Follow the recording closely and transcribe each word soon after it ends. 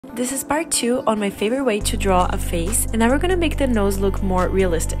This is part 2 on my favorite way to draw a face, and now we're gonna make the nose look more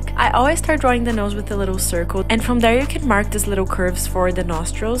realistic. I always start drawing the nose with a little circle, and from there you can mark these little curves for the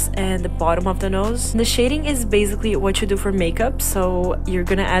nostrils and the bottom of the nose. And the shading is basically what you do for makeup, so you're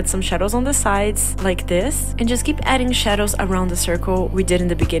gonna add some shadows on the sides like this, and just keep adding shadows around the circle we did in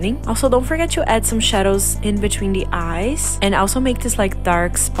the beginning. Also, don't forget to add some shadows in between the eyes, and also make this like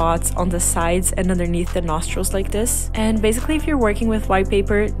dark spots on the sides and underneath the nostrils like this. And basically, if you're working with white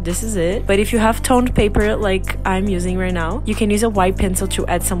paper, this is it. But if you have toned paper like I'm using right now, you can use a white pencil to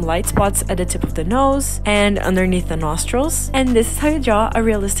add some light spots at the tip of the nose and underneath the nostrils. And this is how you draw a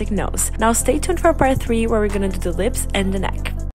realistic nose. Now stay tuned for part 3 where we're gonna do the lips and the neck.